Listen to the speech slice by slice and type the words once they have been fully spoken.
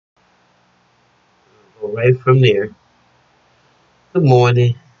Go right from there. Good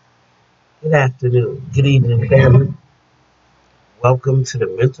morning, good afternoon, good evening, family. Welcome to the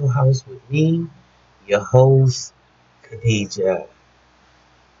Mental House with me, your host, Khadija.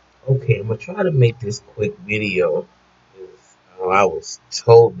 Okay, I'm gonna try to make this quick video. I was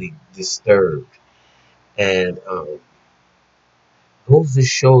totally disturbed, and goes to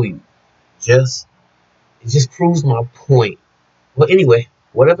show you, just it just proves my point. Well, anyway,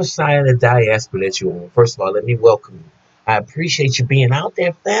 whatever side of the diaspora that you're on, first of all, let me welcome you. I appreciate you being out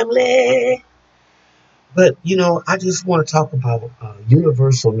there, family. But, I just want to talk about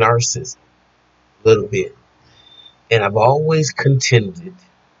universal narcissism a little bit. And I've always contended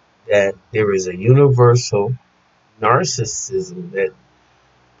that there is a universal narcissism that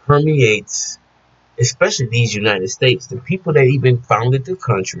permeates, especially these United States. The people that even founded the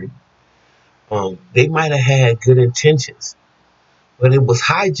country, they might have had good intentions, but it was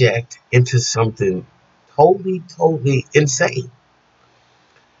hijacked into something totally, totally insane.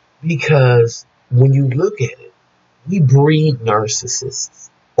 Because when you look at it, we breed narcissists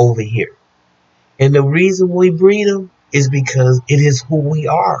over here. And the reason we breed them is because it is who we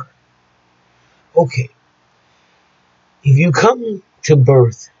are. Okay, if you come to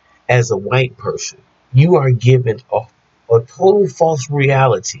birth as a white person, you are given a total false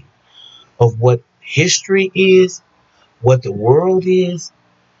reality of what history is, what the world is,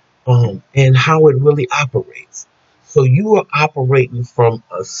 and how it really operates. So you are operating from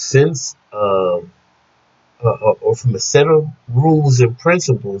a sense of, or from a set of rules and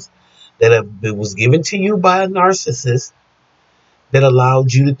principles was given to you by a narcissist that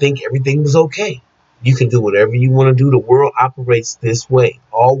allowed you to think everything was okay. You can do whatever you want to do. The world operates this way,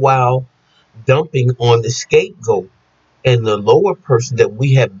 all while dumping on the scapegoat and the lower person that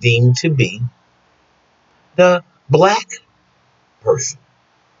we have deemed to be the black person.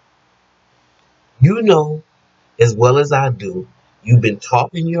 You know as well as I do, you've been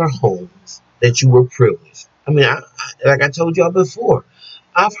taught in your homes that you were privileged. I mean, like I told y'all before,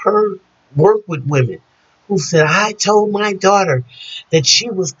 I've heard work with women who said, I told my daughter that she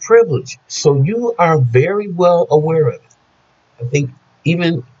was privileged. So you are very well aware of it. I think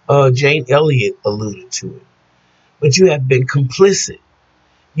even Jane Elliott alluded to it. But you have been complicit.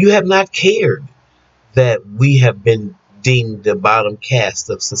 You have not cared that we have been deemed the bottom caste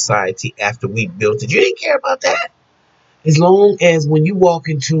of society after we built it. You didn't care about that. As long as when you walk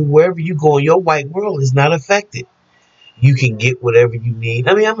into wherever you go, your white world is not affected. You can get whatever you need.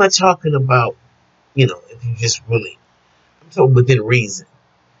 I mean, I'm not talking about, if you just really, I'm talking within reason.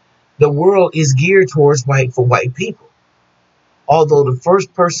 The world is geared towards white people. Although the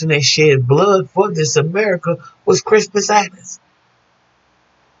first person that shed blood for this America was Crispus Attucks.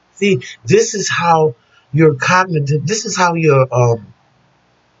 See, this is how your cognitive, this is how your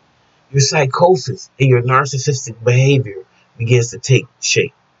psychosis and your narcissistic behavior begins to take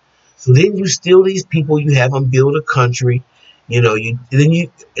shape. So then you steal these people, you have them build a country, you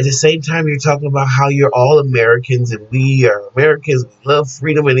at the same time you're talking about how you're all Americans and we are Americans, we love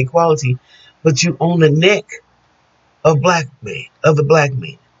freedom and equality, but you own the neck of the black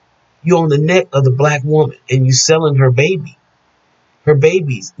man. You own the neck of the black woman and you're selling her baby. Her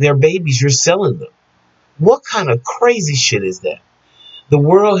babies, their babies, you're selling them. What kind of crazy shit is that? The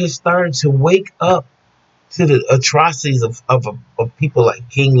world has started to wake up to the atrocities of people like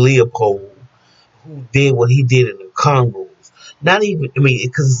King Leopold, who did what he did in the Congos. Not even,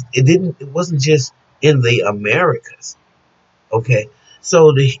 because it wasn't just in the Americas. Okay,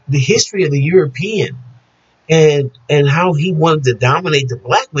 so the history of the European and how he wanted to dominate the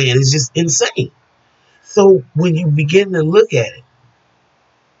black man is just insane. So when you begin to look at it,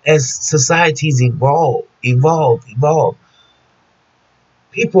 as societies evolve,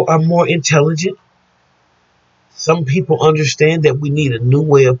 people are more intelligent. Some people understand that we need a new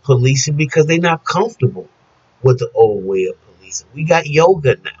way of policing because they're not comfortable with the old way of policing. We got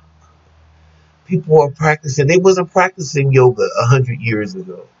yoga now. People are practicing. They wasn't practicing yoga 100 years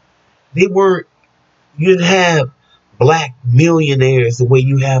ago. They weren't. You didn't have black millionaires the way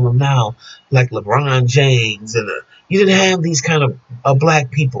you have them now, like LeBron James, and you didn't have these kind of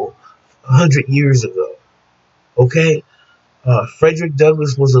black people 100 years ago. Okay, Frederick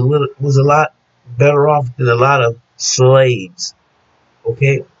Douglass was a lot better off than a lot of slaves.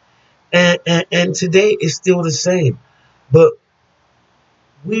 Okay, and today it's still the same. But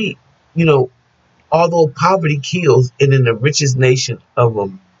we, although poverty kills, and in the richest nation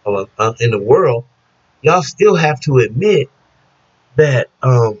in the world, y'all still have to admit that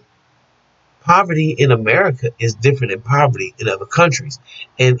poverty in America is different than poverty in other countries.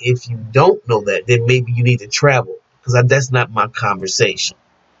 And if you don't know that, then maybe you need to travel, because that's not my conversation.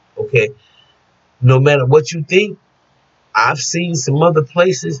 Okay, No matter what you think, I've seen some other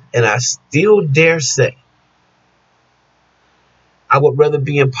places, and I still dare say I would rather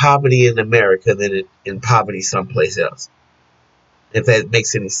be in poverty in America than in poverty someplace else, if that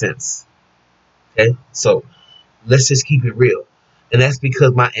makes any sense. Okay? So let's just keep it real. And that's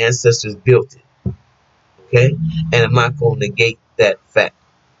because my ancestors built it. Okay? And I'm not going to negate that fact.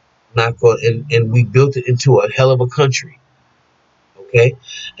 Not going, and we built it into a hell of a country. Okay?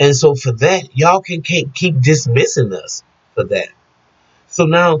 And so for that, y'all can't keep dismissing us for that. So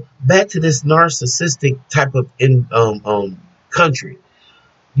now back to this narcissistic type of country.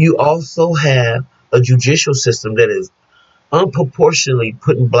 You also have a judicial system that is unproportionately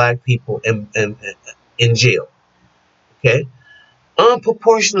putting black people in jail. Okay?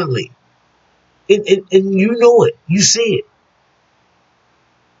 Unproportionately. And you know it. You see it.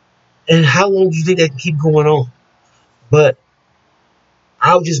 And how long do you think that can keep going on? But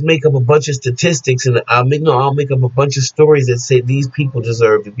I'll just make up a bunch of statistics, and I'll make up a bunch of stories that say these people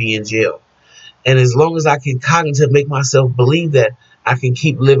deserve to be in jail. And as long as I can cognitively make myself believe that, I can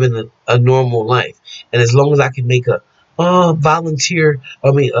keep living a normal life. And as long as I can make a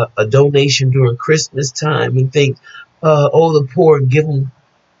donation during Christmas time and think, oh, the poor, and give them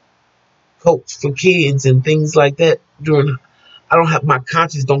coats for kids and things like that I don't have, my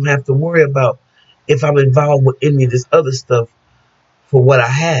conscience don't have to worry about if I'm involved with any of this other stuff for what I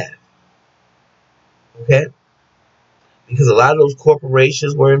have. Okay? Because a lot of those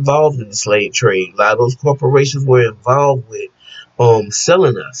corporations were involved in the slave trade. A lot of those corporations were involved with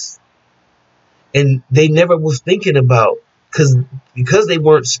selling us. And they never was thinking about, because they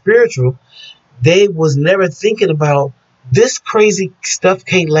weren't spiritual, they was never thinking about this crazy stuff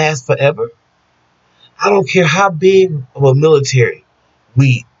can't last forever. I don't care how big of a military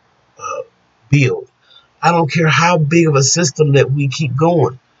we build. I don't care how big of a system that we keep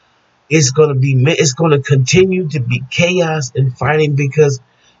going. It's going to continue to be chaos and fighting because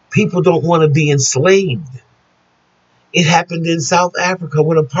people don't want to be enslaved. It happened in South Africa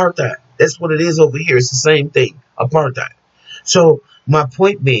with apartheid. That's what it is over here. It's the same thing, apartheid. So my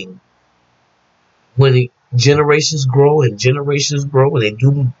point being, when the generations grow and they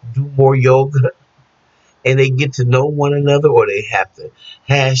do more yoga and they get to know one another, or they have to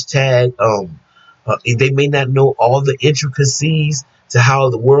hashtag, they may not know all the intricacies to how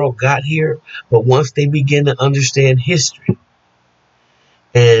the world got here, but once they begin to understand history,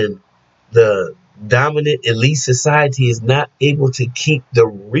 and the dominant elite society is not able to keep the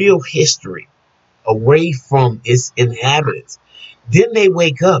real history away from its inhabitants, then they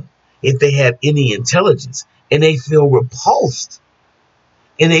wake up, if they have any intelligence, and they feel repulsed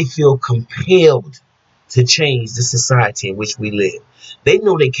and they feel compelled to change the society in which we live. They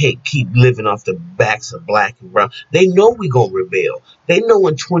know they can't keep living off the backs of black and brown. They know we're going to rebel. They know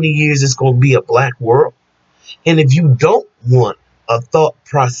in 20 years it's going to be a black world. And if you don't want a thought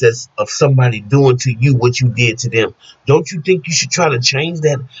process of somebody doing to you what you did to them, don't you think you should try to change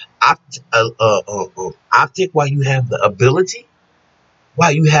that optic while you have the ability?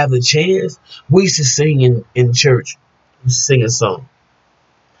 While you have the chance? We used to sing in church. We used to sing a song.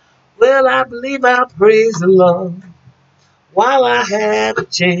 Well, I believe I'll praise the Lord while I have a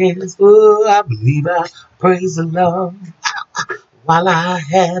chance. Oh, I believe I'll praise the Lord while I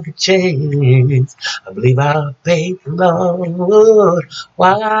have a chance. I believe I'll praise the Lord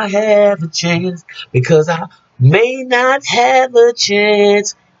while I have a chance, because I may not have a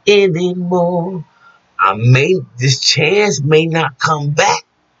chance anymore. This chance may not come back.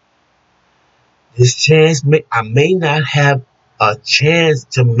 I may not have a chance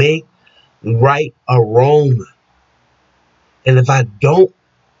to make right or wrong. And if I don't,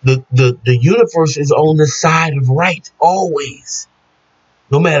 the universe is on the side of right always,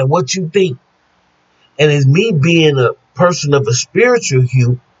 no matter what you think. And as me being a person of a spiritual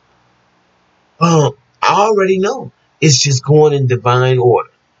hue, I already know it's just going in divine order.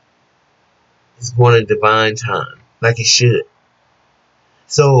 It's going in divine time, like it should.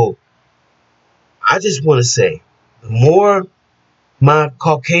 So I just want to say, the more my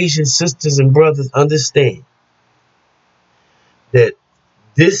Caucasian sisters and brothers understand that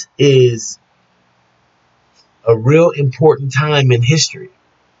this is a real important time in history.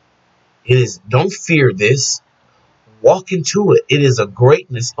 Don't fear this. Walk into it. It is a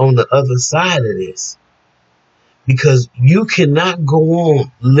greatness on the other side of this. Because you cannot go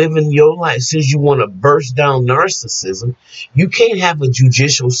on living your life, since you want to burst down narcissism. You can't have a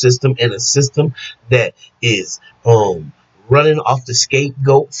judicial system and a system that is running off the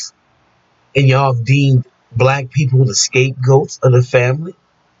scapegoats, and y'all have deemed black people the scapegoats of the family,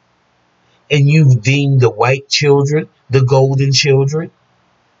 and you've deemed the white children the golden children.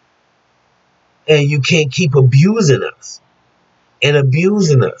 And you can't keep abusing us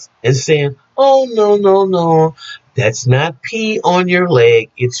and saying, oh, no, no, no, that's not pee on your leg,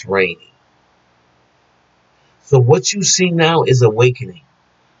 it's raining. So what you see now is awakening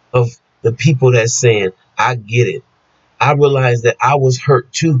of the people that's saying, I get it. I realized that I was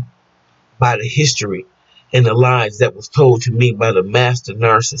hurt too by the history and the lies that was told to me by the master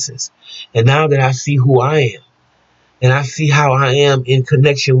narcissist. And now that I see who I am, and I see how I am in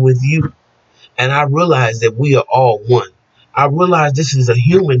connection with you, and I realize that we are all one. I realize this is a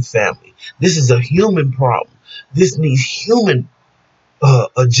human family. This is a human problem. This needs human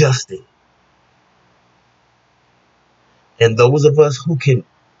adjusting. And those of us who can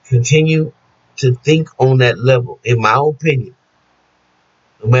continue to think on that level, in my opinion,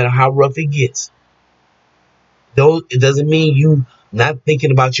 no matter how rough it gets, though it doesn't mean you not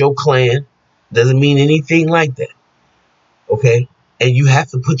thinking about your clan, doesn't mean anything like that. Okay? And you have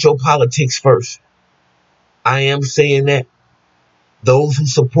to put your politics first. I am saying that. Those who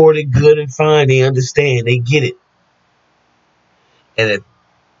support it, good and fine, they understand, they get it. And if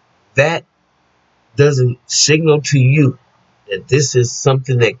that doesn't signal to you that this is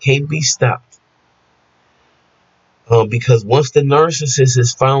something that can't be stopped, because once the narcissist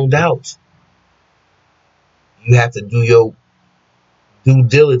is found out, you have to do your due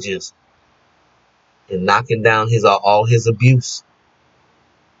diligence in knocking down all his abuse.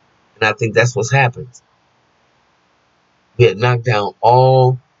 And I think that's what's happened. We had knocked down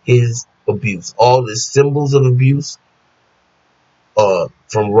all his abuse, all the symbols of abuse,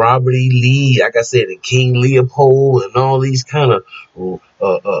 from Robert E. Lee, like I said, and King Leopold, and all these kind of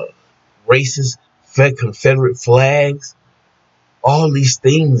racist Confederate flags, all these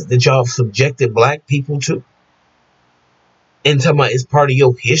things that y'all subjected black people to, and talking about it's part of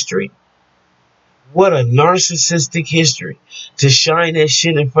your history. What a narcissistic history to shine that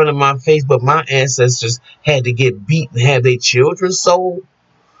shit in front of my face, but my ancestors had to get beat and have their children sold.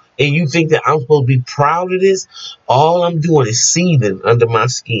 And you think that I'm supposed to be proud of this? All I'm doing is seething under my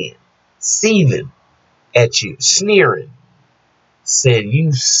skin. Seething at you. Sneering. Saying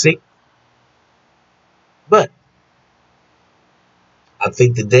you sick. But I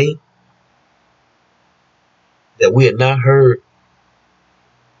think today that we had not heard,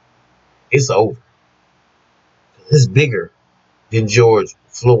 it's over. It's bigger than George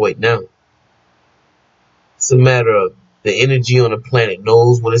Floyd now. It's a matter of the energy on the planet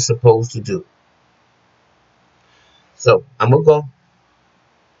knows what it's supposed to do. So I'm going to go.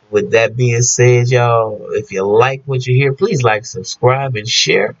 With that being said, y'all, if you like what you hear, please like, subscribe, and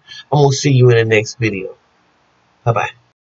share. I'm going to see you in the next video. Bye-bye.